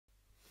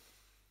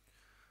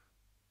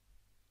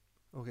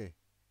Okay,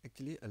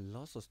 actually a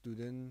lot of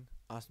students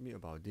ask me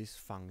about this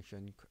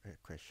function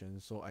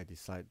question, so I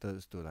decided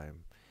to like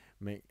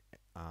make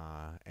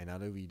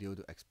another video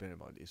to explain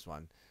about this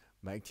one.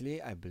 But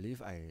actually I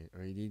believe I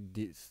already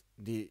did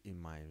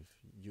in my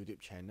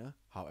YouTube channel.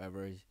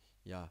 However,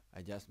 yeah,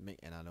 I just make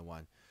another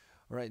one.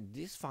 Alright,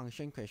 this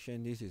function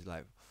question, this is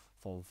like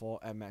Form 4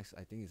 MX,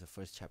 I think it's the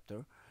first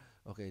chapter.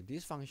 Okay,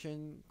 this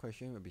function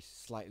question will be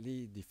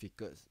slightly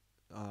difficult,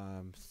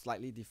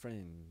 slightly different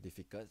in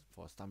difficult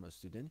for some of the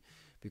student,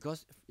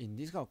 because in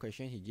this kind of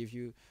question he gives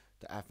you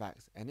the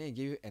fx and then he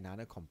give you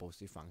another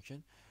composite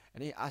function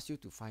and then he asks you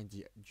to find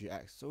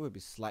gx, so it will be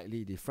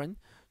slightly different.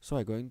 So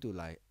I'm going to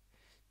like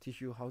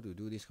teach you how to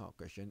do this kind of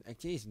question.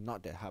 Actually it's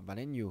not that hard, but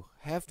then you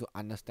have to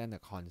understand the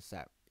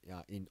concept,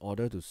 yeah, in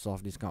order to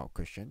solve this kind of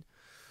question.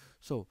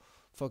 So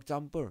for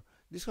example,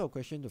 this kind of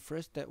question, the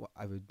first step what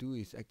I will do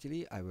is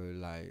actually I will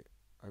like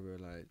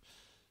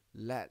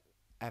let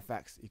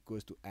fx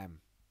equals to m.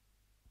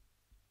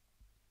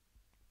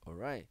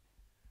 Alright,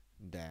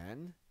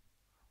 then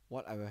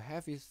what I will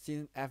have is,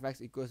 since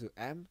fx equals to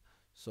m,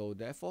 so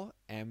therefore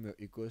m will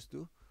equals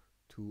to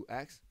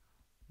 2x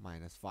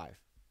minus 5.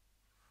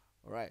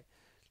 Alright,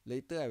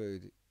 later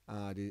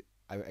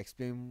I will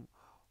explain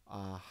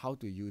how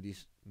to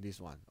use this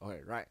one.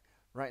 Alright,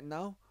 right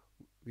now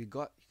we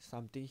got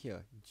something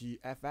here.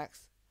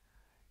 Gfx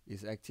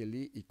is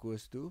actually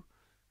equals to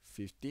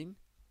 15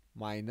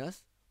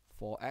 minus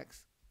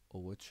 4x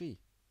over 3.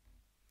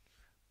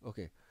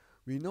 Okay,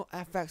 we know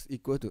fx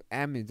equal to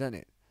m, isn't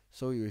it?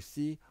 So you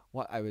see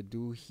what I will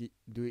do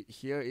it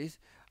here is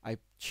I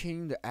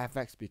change the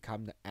fx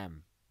become the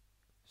m,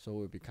 so it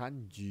will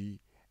become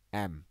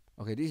gm.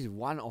 Okay, this is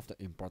one of the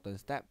important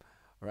step.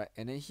 Alright,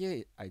 and then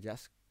here I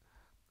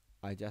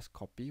just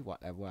copy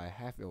whatever I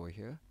have over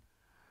here.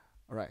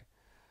 Alright,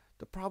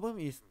 the problem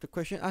is the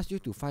question asks you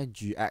to find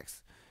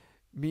gx,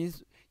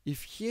 means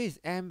if here is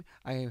m,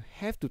 I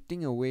have to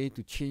think a way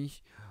to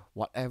change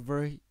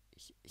whatever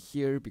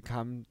here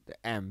become the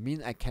m,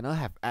 mean I cannot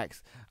have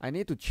x, I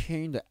need to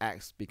change the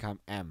x become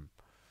m.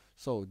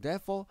 So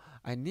therefore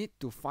I need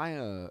to find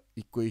a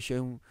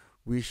equation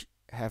which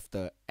have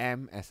the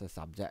m as a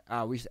subject,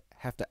 which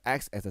have the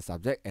x as a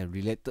subject and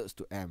related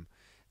to m.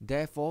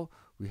 Therefore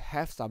we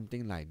have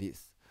something like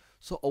this.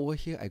 So over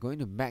here I'm going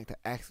to make the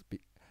x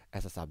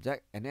as a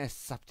subject and then I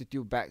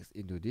substitute back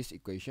into this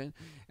equation,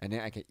 and then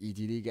I can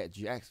easily get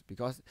gx,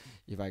 because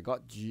if I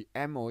got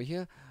gm over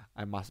here,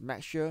 I must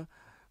make sure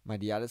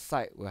the other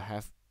side will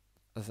have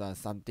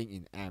something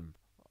in m.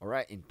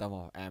 Alright, in terms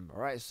of m.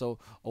 Alright, so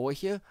over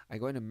here I'm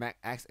going to make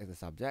x as a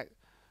subject,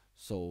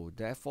 so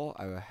therefore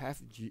I will have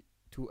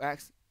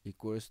 2x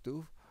equals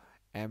to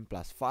m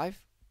plus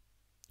 5.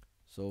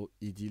 So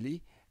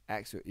easily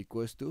x will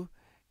equals to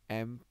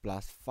m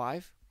plus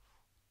 5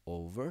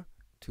 over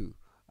 2.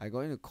 I'm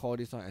going to call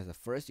this one as the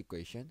first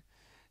equation.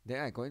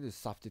 Then I'm going to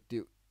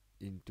substitute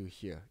into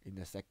here in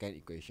the second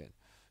equation.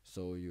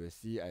 So you will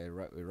see I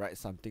write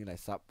something like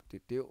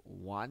substitute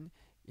 1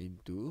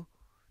 into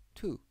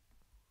 2.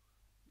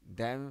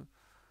 Then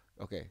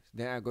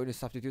I'm going to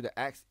substitute the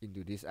x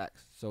into this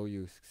x. So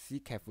you see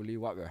carefully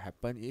what will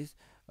happen is,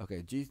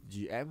 okay,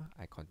 gm,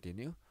 I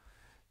continue.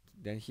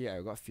 Then here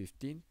I got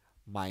 15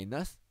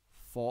 minus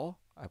 4,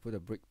 I put a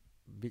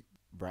big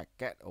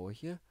bracket over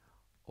here,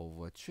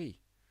 over 3.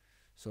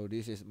 So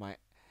this is my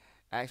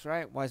x,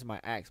 right? What is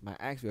my x? My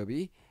x will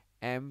be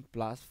m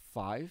plus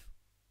 5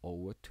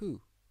 over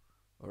 2.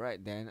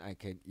 Alright, then I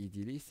can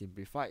easily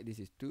simplify. This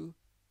is 2,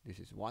 this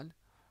is 1.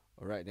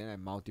 Alright, then I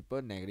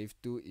multiple negative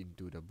 2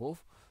 into the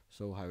both.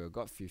 So I will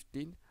got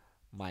 15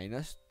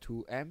 minus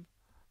 2m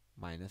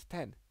minus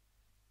 10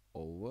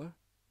 over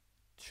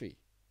 3.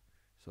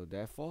 So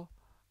therefore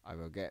I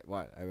will get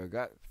what? I will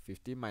get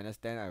 15 minus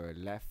 10, I will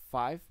left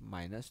 5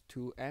 minus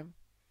 2m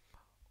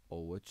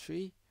over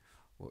 3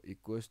 will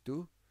equals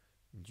to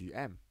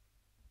gm.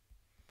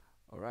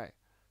 Alright,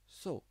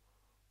 so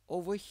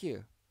over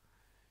here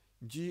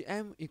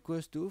gm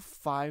equals to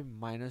 5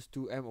 minus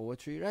 2m over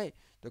 3, right?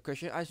 The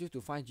question asks you to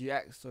find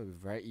gx, so it's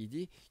very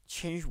easy.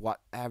 Change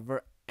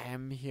whatever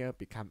m here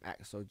become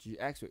x, so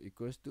gx will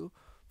equals to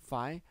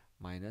 5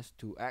 minus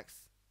 2x,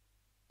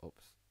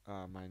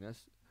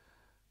 minus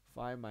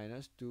 5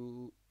 minus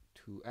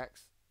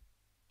 2x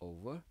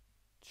over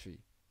 3.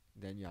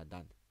 Then you are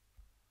done.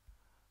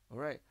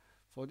 Alright,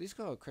 for this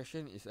kind of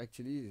question is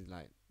actually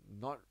like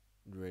not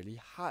really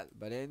hard,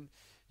 but then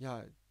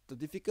yeah, the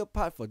difficult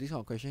part for this kind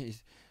of question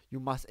is you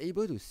must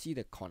able to see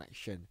the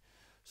connection.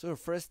 So the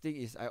first thing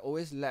is I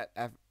always let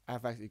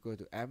fx equal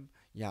to m.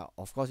 Yeah,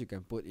 of course you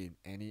can put in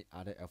any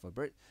other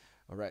alphabet.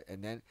 Alright,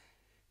 and then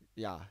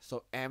yeah,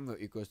 so m will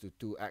equals to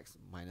 2x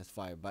minus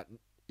 5. But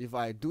if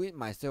I do it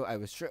myself, I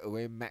will straight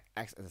away make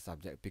x as a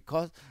subject,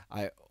 because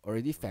I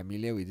already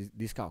familiar with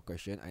this kind of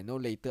question. I know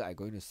later I'm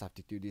going to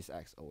substitute this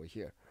x over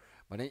here.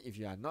 But then if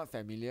you are not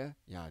familiar,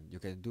 yeah, you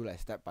can do like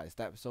step by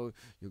step. So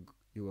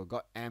you will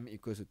got m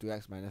equals to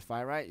 2x minus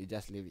 5, right? You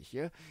just leave it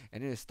here,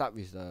 and then you start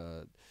with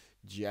the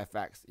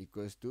gfx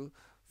equals to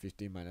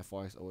 15 minus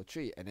 4x over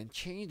 3, and then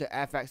change the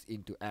fx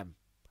into m.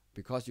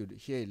 because you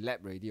here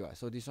lab already, right?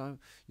 So this one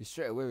you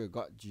straight away we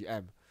got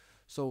GM.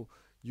 So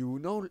you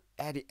know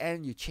at the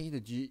end you change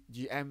the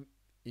GM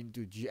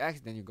into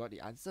GX, then you got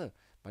the answer.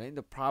 But then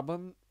the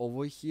problem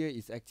over here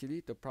is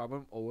actually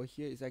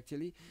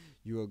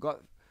you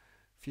got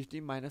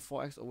 15 minus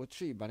 4x over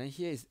 3, but then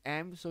here is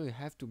m, so you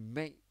have to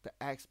make the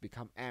x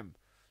become m.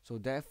 So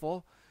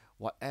therefore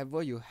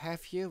whatever you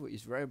have here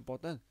is very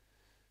important.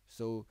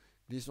 So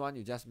this one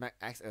you just make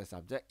x as a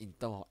subject in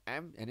terms of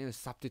m, and then you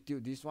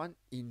substitute this one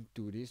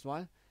into this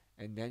one,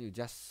 and then you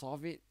just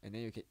solve it, and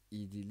then you can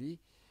easily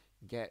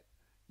get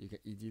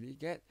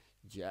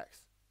gx.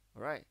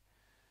 Alright,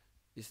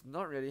 it's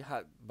not really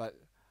hard, but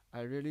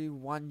I really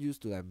want you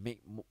to like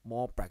make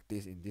more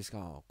practice in this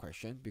kind of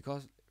question,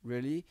 because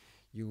really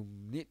you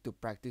need to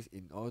practice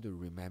in order to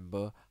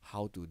remember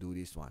how to do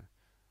this one.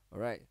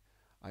 Alright,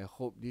 I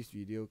hope this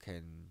video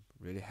can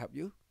really help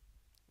you.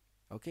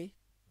 Okay,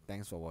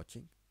 thanks for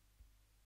watching.